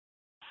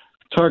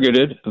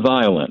Targeted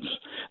violence.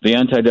 The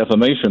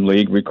Anti-Defamation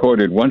League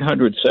recorded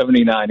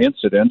 179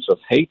 incidents of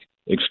hate,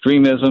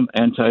 extremism,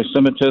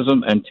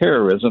 anti-Semitism, and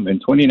terrorism in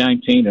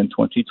 2019 and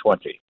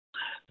 2020.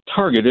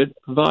 Targeted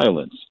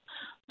violence.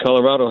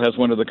 Colorado has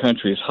one of the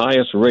country's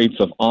highest rates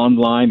of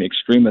online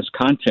extremist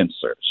content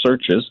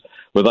searches,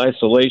 with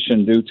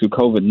isolation due to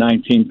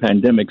COVID-19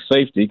 pandemic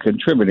safety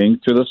contributing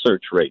to the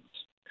search rates.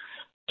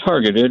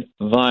 Targeted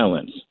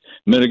violence.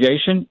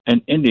 Mitigation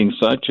and ending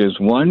such is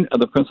one of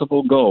the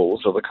principal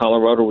goals of the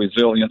Colorado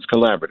Resilience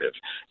Collaborative.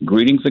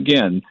 Greetings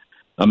again,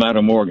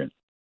 Amanda Morgan.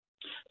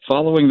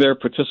 Following their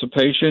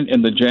participation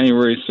in the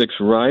January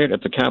 6th riot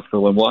at the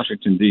Capitol in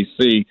Washington,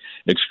 D.C.,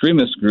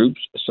 extremist groups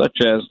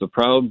such as the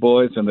Proud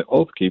Boys and the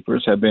Oath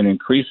Keepers have been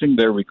increasing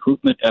their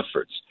recruitment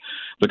efforts.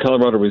 The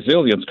Colorado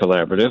Resilience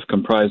Collaborative,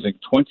 comprising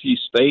 20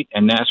 state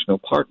and national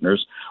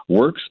partners,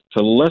 works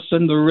to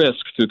lessen the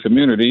risk to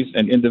communities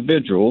and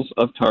individuals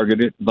of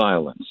targeted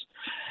violence.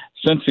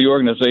 Since the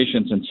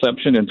organization's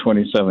inception in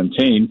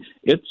 2017,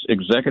 its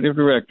executive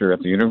director at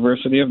the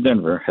University of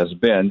Denver has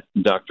been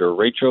Dr.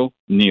 Rachel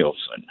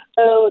Nielsen.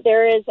 So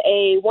there is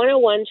a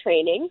 101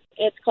 training.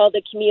 It's called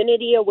the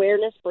Community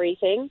Awareness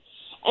Briefing,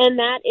 and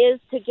that is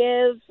to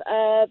give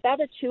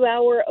about a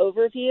 2-hour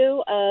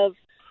overview of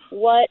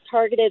what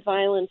targeted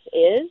violence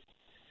is.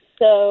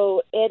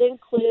 So it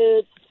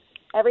includes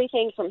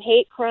everything from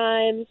hate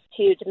crimes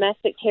to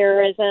domestic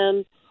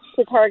terrorism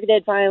to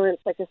targeted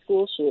violence like a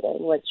school shooting,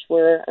 which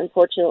we're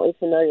unfortunately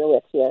familiar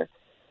with here.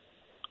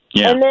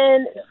 Yeah. And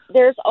then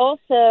there's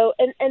also,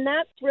 and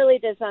that's really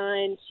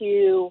designed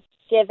to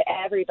give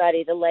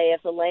everybody the lay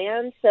of the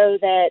land so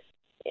that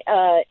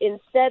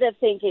instead of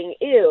thinking,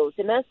 ew,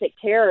 domestic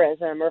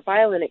terrorism or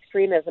violent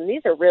extremism,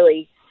 these are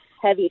really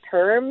heavy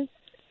terms.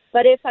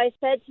 But if I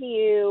said to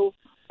you,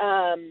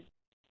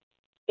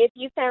 if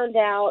you found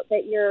out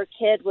that your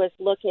kid was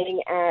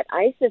looking at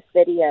ISIS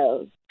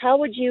videos, how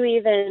would you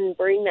even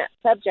bring that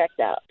subject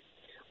up?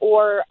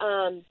 Or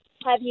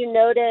have you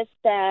noticed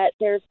that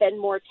there's been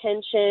more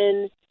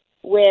tension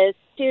with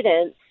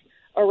students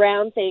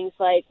around things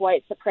like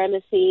white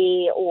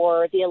supremacy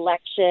or the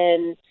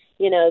election,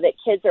 that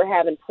kids are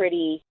having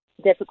pretty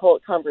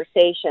difficult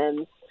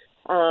conversations?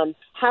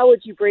 How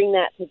would you bring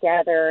that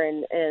together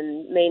and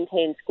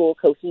maintain school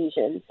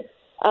cohesion?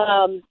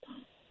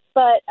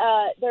 But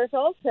there's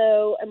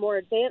also a more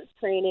advanced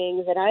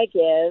training that I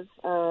give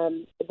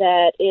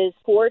that is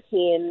for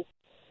teams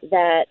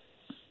that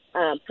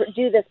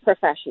do this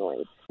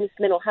professionally.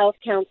 Mental health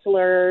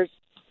counselors,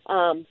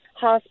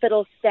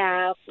 hospital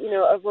staff,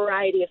 a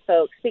variety of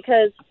folks.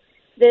 Because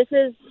this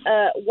is,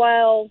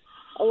 while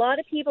a lot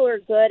of people are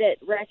good at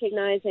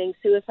recognizing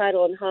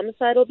suicidal and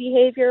homicidal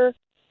behavior,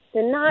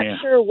 they're not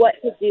sure what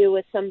to do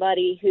with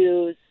somebody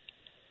who's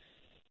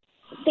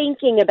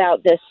thinking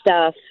about this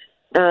stuff,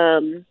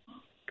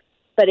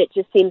 but it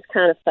just seems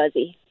kind of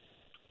fuzzy.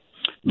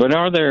 But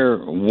are there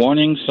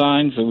warning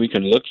signs that we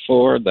can look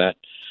for that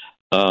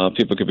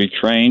people could be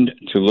trained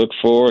to look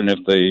for? And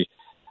if the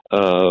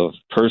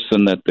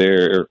person that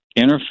they're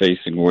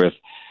interfacing with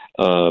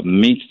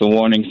meets the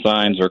warning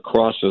signs or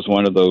crosses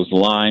one of those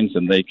lines,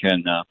 and they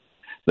can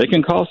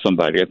call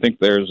somebody. I think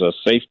there's a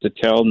Safe to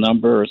Tell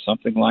number or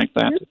something like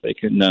that that they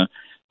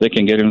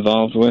can get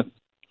involved with.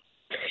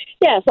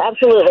 Yes,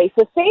 absolutely.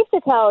 So Safe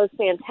to Tell is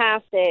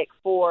fantastic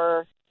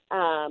for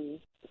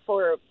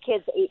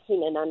kids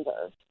 18 and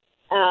under.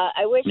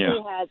 I wish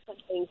we had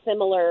something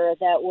similar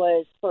that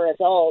was for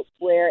adults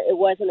where it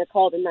wasn't a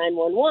call to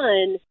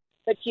 911,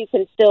 but you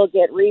can still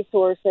get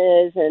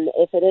resources, and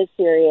if it is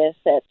serious,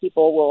 that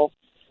people will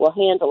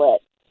handle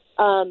it.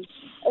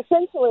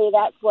 Essentially,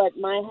 that's what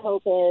my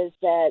hope is,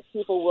 that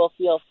people will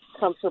feel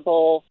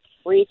comfortable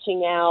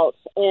reaching out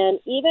and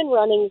even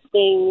running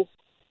things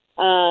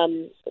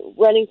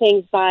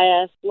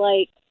by us,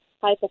 like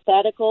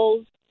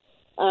hypotheticals,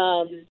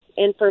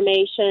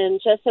 information,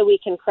 just so we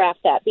can craft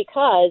that.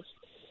 Because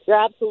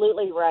you're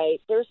absolutely right.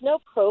 There's no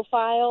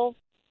profile,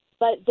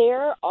 but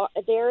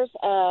there's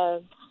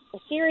a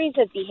series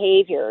of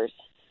behaviors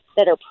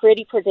that are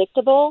pretty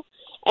predictable,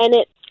 and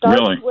it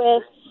starts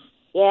with,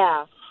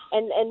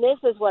 and this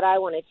is what I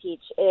want to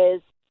teach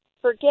is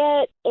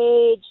forget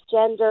age,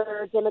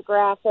 gender,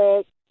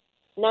 demographic.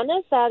 None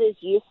of that is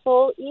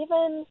useful.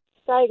 Even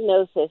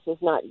diagnosis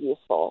is not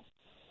useful.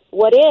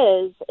 What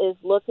is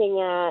looking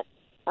at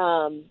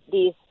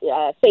these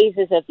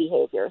phases of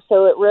behavior.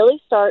 So it really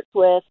starts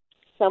with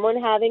someone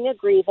having a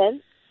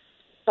grievance,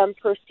 some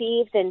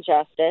perceived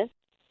injustice.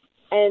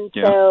 And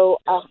so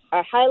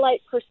I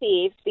highlight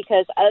perceived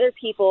because other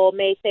people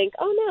may think,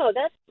 oh, no,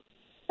 that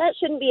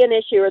shouldn't be an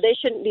issue, or they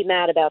shouldn't be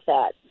mad about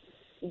that.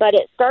 But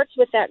it starts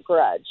with that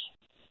grudge.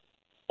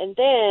 And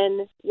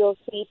then you'll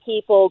see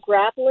people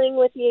grappling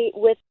with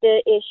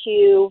the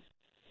issue,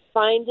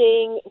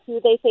 finding who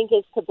they think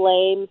is to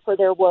blame for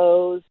their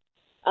woes,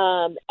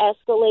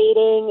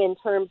 escalating in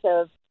terms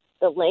of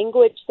the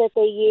language that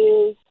they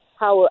use,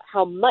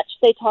 how much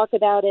they talk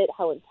about it,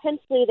 how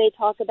intensely they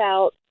talk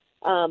about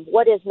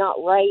what is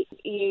not right.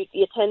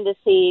 You tend to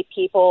see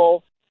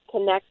people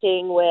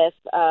connecting with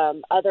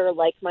other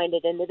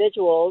like-minded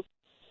individuals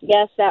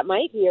yes, that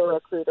might be a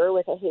recruiter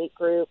with a hate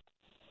group,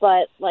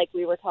 but like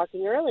we were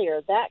talking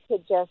earlier, that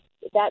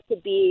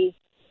could be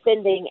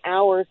spending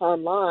hours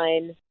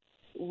online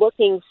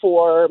looking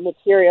for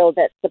material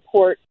that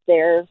supports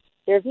their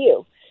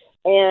view.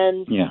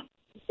 And Yeah.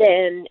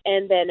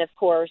 then of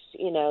course,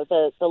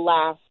 the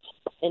last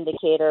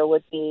indicator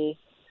would be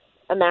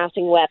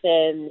amassing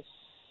weapons,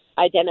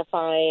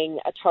 identifying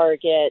a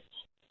target,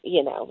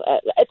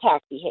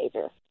 attack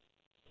behavior.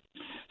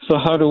 So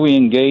how do we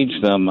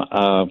engage them?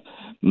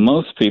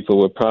 Most people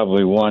would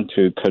probably want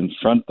to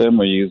confront them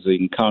or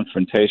using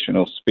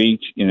confrontational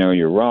speech.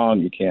 You're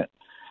wrong. You can't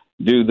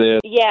do this.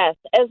 Yes,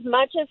 as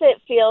much as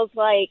it feels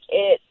like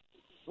it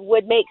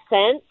would make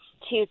sense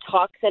to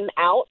talk them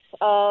out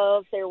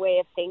of their way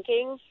of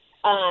thinking,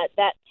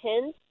 that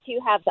tends to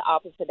have the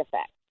opposite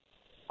effect.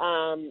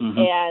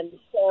 And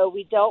so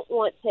we don't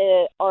want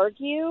to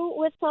argue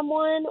with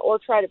someone or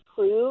try to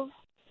prove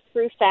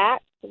through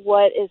facts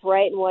what is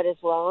right and what is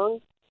wrong.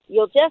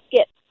 You'll just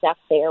get stuck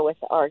there with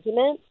the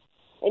argument.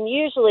 And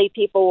usually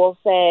people will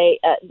say,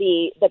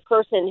 the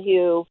person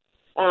who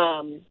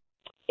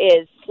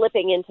is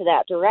slipping into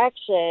that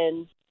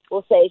direction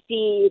will say,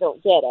 see, you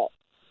don't get it.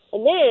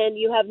 And then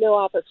you have no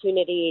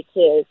opportunity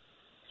to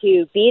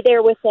be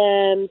there with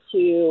them,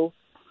 to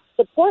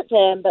support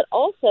them, but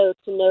also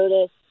to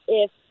notice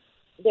if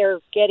they're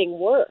getting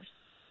worse.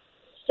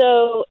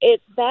 So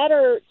it's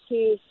better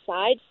to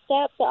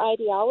sidestep the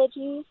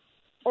ideology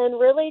and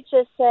really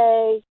just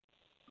say,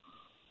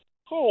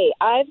 hey,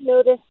 I've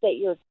noticed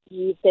that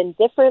you've been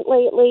different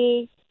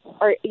lately,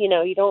 or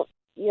you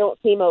don't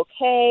seem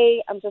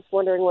okay. I'm just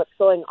wondering what's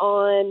going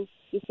on.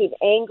 You seem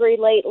angry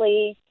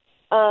lately,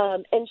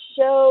 and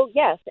show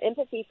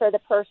empathy for the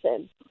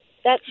person.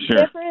 That's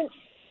different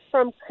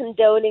from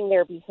condoning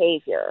their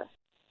behavior.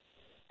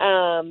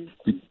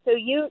 So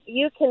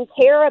you can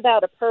care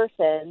about a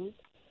person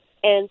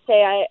and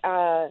say,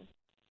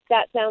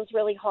 that sounds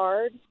really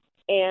hard,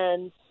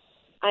 and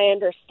I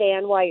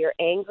understand why you're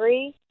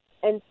angry,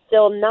 and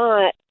still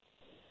not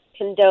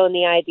condone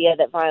the idea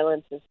that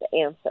violence is the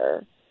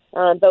answer.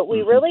 But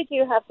we really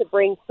do have to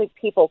bring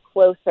people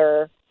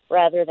closer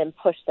rather than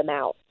push them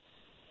out.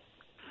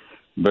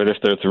 But if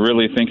they're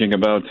really thinking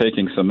about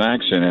taking some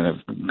action and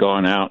have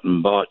gone out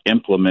and bought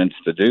implements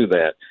to do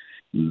that,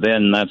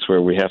 then that's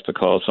where we have to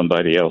call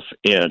somebody else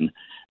in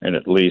and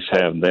at least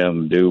have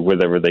them do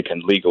whatever they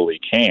can legally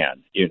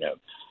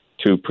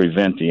to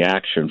prevent the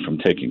action from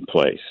taking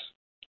place.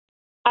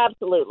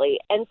 Absolutely.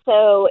 And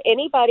so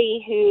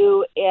anybody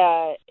who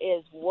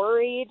is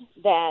worried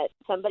that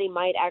somebody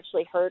might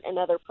actually hurt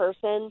another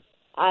person,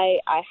 I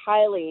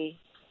highly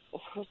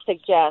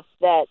suggest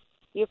that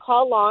you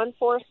call law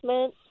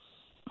enforcement,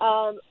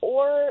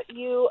 or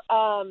you,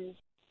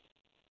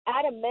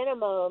 at a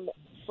minimum,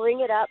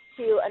 bring it up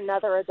to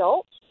another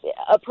adult.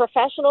 A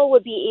professional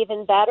would be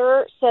even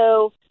better.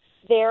 So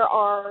there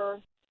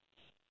are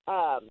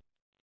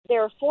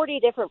 40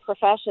 different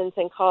professions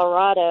in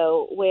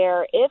Colorado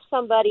where if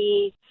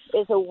somebody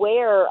is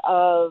aware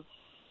of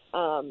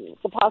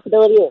the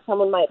possibility that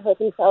someone might hurt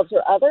themselves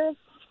or others,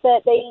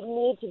 that they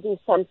need to do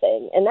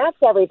something. And that's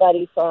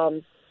everybody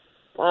from,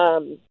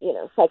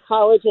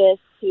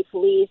 psychologists to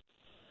police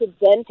to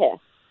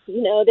dentists.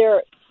 There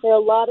are a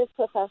lot of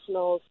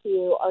professionals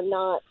who are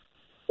not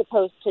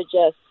supposed to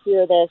just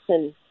hear this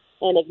and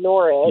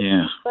ignore it,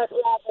 but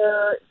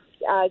rather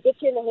get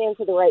you in the hands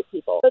of the right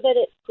people. So that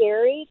it's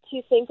scary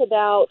to think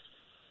about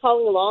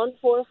calling law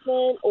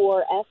enforcement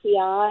or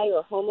FBI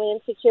or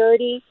Homeland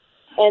Security,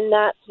 and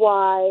that's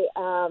why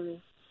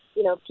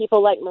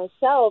people like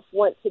myself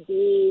want to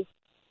be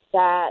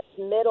that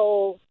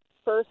middle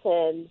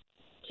person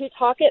to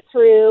talk it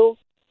through,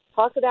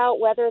 talk about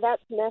whether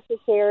that's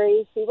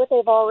necessary, see what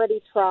they've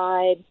already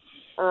tried,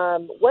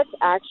 what's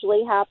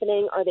actually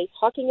happening. Are they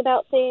talking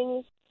about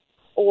things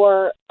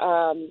or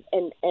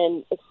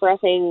and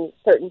expressing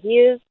certain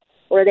views,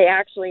 or are they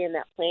actually in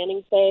that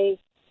planning phase?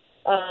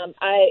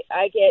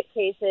 I get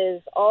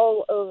cases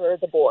all over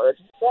the board.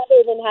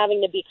 Rather than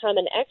having to become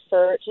an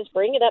expert, just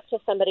bring it up to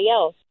somebody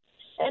else.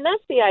 And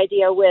that's the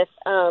idea with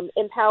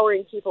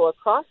empowering people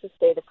across the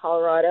state of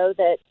Colorado,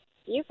 that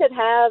you could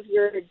have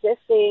your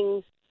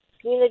existing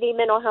community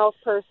mental health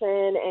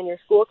person and your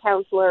school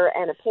counselor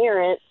and a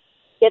parent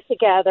get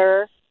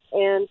together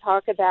and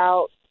talk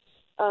about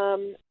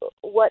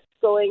what's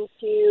going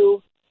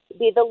to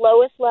be the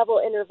lowest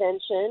level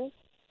intervention.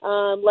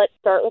 Let's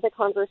start with a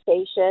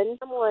conversation.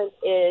 Someone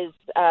is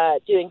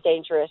doing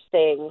dangerous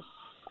things.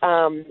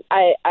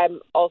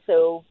 I'm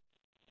also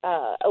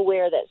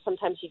aware that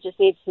sometimes you just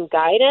need some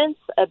guidance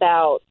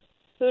about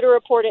who to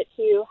report it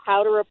to,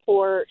 how to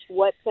report,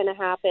 what's going to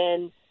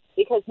happen,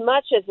 because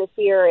much of the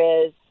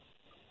fear is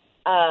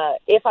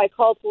if I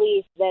call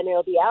police, then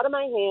it'll be out of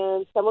my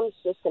hands. Someone's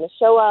just going to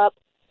show up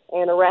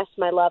and arrest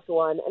my loved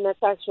one, and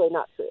that's actually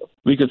not true.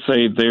 We could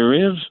say there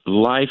is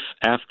life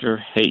after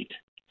hate,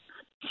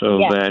 so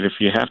that if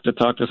you have to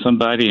talk to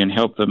somebody and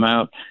help them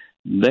out,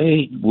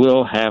 they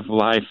will have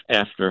life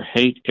after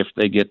hate if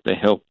they get the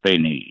help they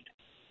need.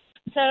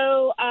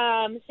 So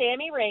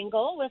Sammy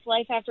Rangel with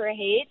Life After a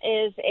Hate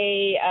is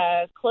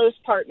a close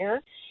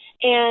partner,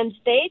 and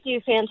they do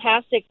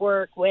fantastic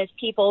work with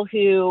people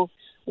who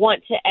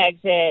want to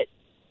exit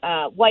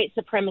white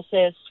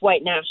supremacist,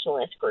 white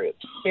nationalist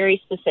groups,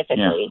 very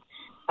specifically.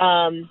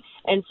 Yeah.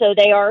 And so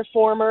they are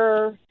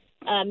former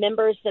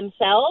members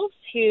themselves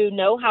who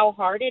know how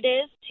hard it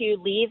is to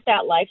leave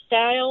that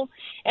lifestyle,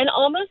 and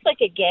almost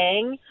like a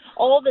gang,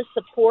 all the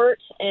support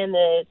and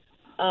the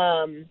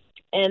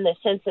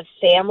sense of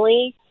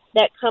family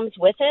that comes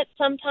with it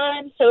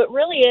sometimes. So it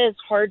really is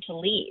hard to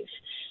leave.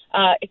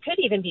 It could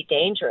even be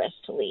dangerous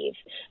to leave.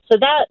 So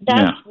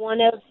that's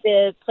one of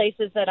the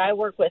places that I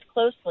work with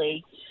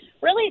closely.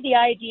 Really, the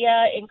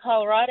idea in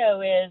Colorado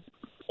is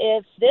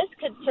if this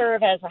could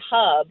serve as a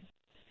hub,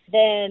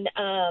 then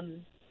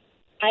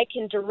I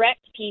can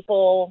direct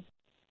people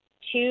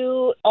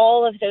to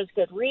all of those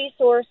good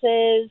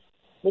resources,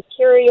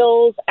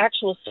 materials,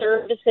 actual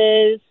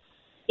services,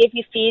 give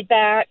you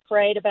feedback,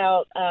 right,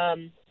 about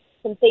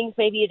some things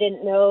maybe you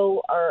didn't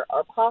know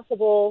are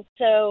possible.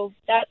 So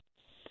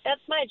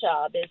that's my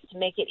job, is to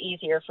make it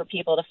easier for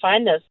people to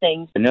find those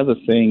things. Another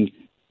thing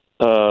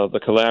the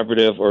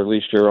collaborative, or at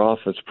least your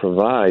office,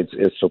 provides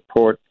is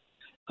support,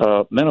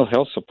 mental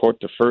health support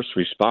to first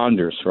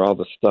responders for all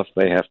the stuff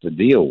they have to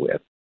deal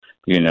with,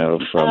 with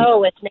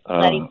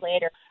Letty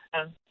Slater.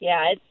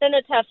 Yeah, it's been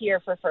a tough year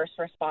for first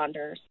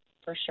responders,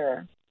 for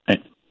sure.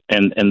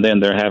 And then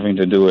they're having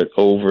to do it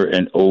over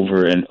and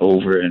over and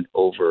over and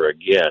over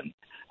again.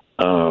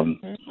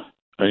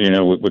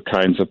 With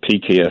kinds of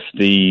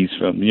PTSDs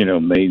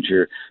from,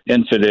 major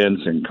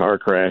incidents and car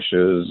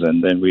crashes.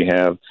 And then we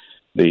have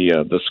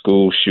the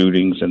school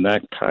shootings and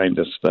that kind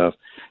of stuff.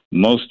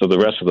 Most of the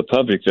rest of the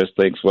public just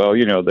thinks, well,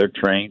 they're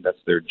trained,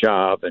 that's their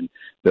job, and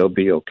they'll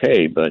be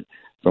okay. But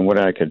from what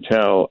I can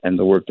tell and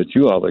the work that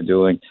you all are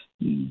doing,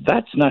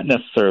 that's not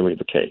necessarily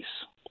the case.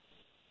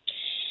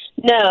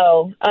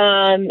 No,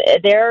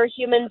 there are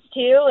humans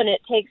too, and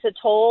it takes a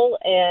toll.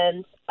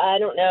 And I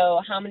don't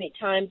know how many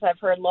times I've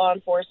heard law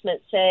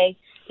enforcement say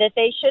that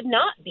they should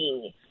not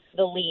be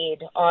the lead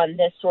on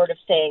this sort of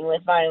thing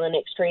with violent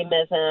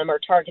extremism or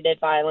targeted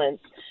violence,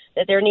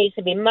 that there needs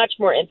to be much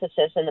more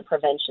emphasis in the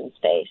prevention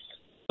space.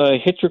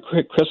 Hit your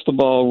crystal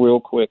ball real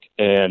quick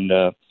and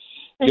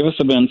give us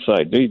some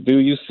insight. Do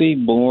you see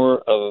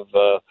more of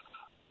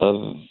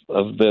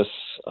this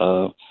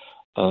of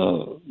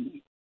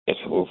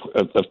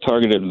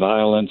targeted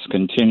violence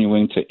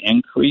continuing to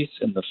increase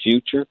in the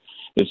future?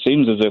 It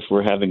seems as if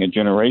we're having a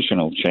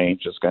generational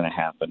change that's going to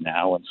happen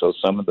now. And so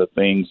some of the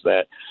things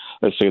that,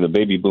 let's say, the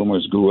baby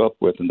boomers grew up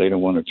with and they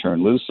don't want to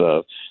turn loose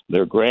of,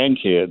 their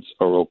grandkids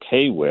are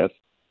okay with,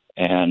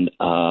 and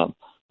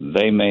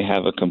they may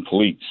have a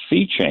complete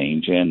sea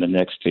change in the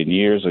next 10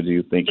 years. Or do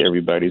you think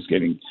everybody's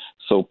getting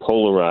so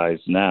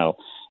polarized now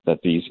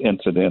that these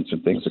incidents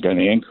and things are going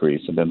to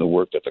increase, and then the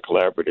work that the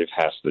collaborative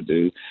has to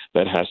do,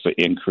 that has to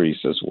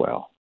increase as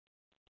well?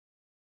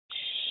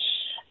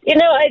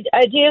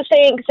 I do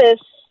think this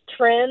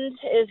trend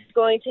is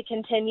going to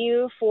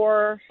continue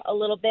for a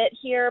little bit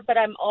here, but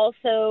I'm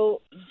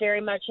also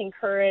very much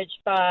encouraged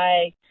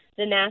by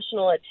the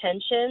national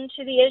attention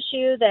to the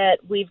issue that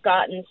we've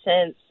gotten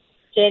since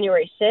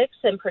January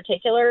 6th in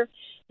particular,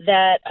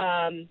 that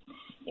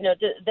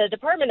the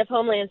Department of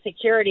Homeland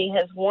Security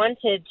has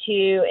wanted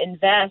to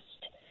invest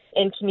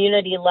in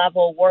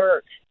community-level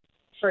work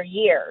for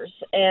years,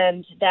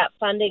 and that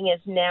funding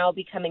is now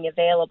becoming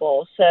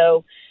available.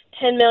 So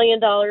 $10 million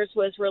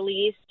was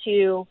released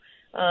to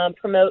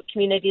promote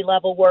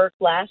community-level work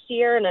last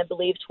year, and I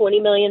believe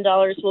 $20 million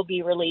will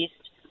be released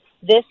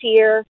this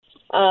year.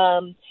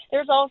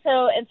 There's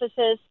also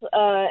emphasis,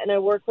 and I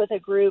work with a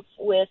group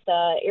with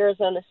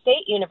Arizona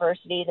State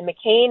University, the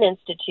McCain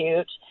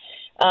Institute,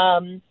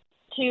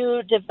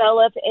 to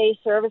develop a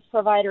service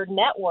provider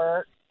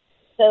network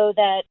so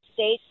that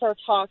states are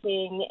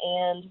talking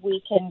and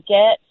we can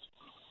get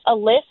a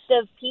list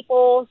of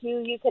people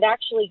who you could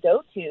actually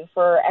go to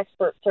for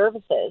expert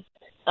services,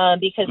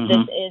 because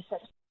this is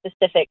such a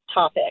specific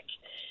topic.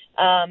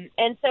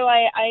 And so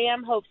I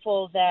am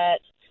hopeful that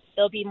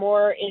there'll be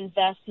more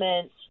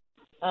investment,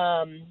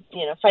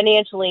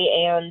 financially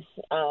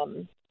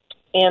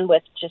and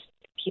with just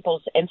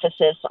people's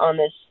emphasis on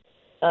this,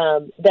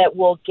 that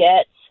will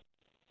get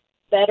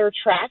better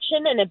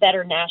traction and a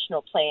better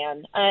national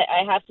plan.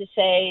 I have to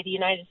say the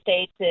United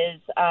States is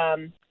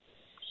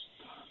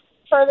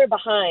further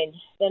behind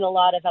than a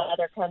lot of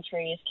other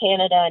countries,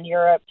 Canada and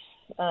Europe,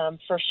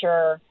 for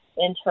sure,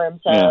 in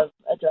terms of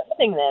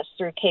addressing this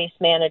through case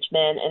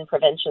management and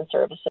prevention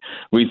services.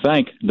 We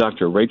thank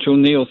Dr. Rachel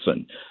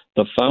Nielsen,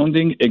 the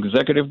founding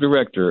executive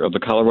director of the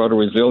Colorado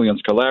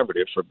Resilience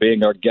Collaborative, for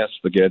being our guest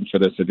again for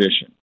this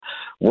edition.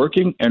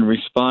 Working and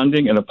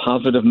responding in a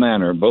positive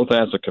manner, both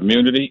as a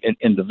community and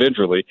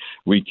individually,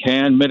 we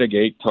can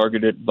mitigate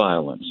targeted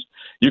violence.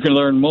 You can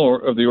learn more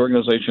of the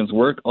organization's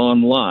work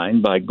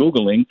online by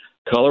Googling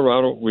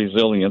Colorado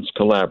Resilience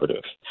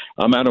Collaborative.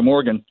 I'm Adam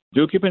Morgan.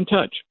 Do keep in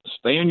touch.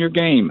 Stay in your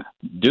game.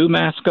 Do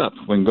mask up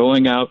when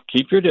going out.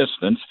 Keep your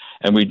distance.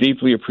 And we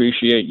deeply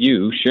appreciate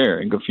you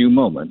sharing a few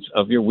moments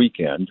of your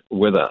weekend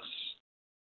with us.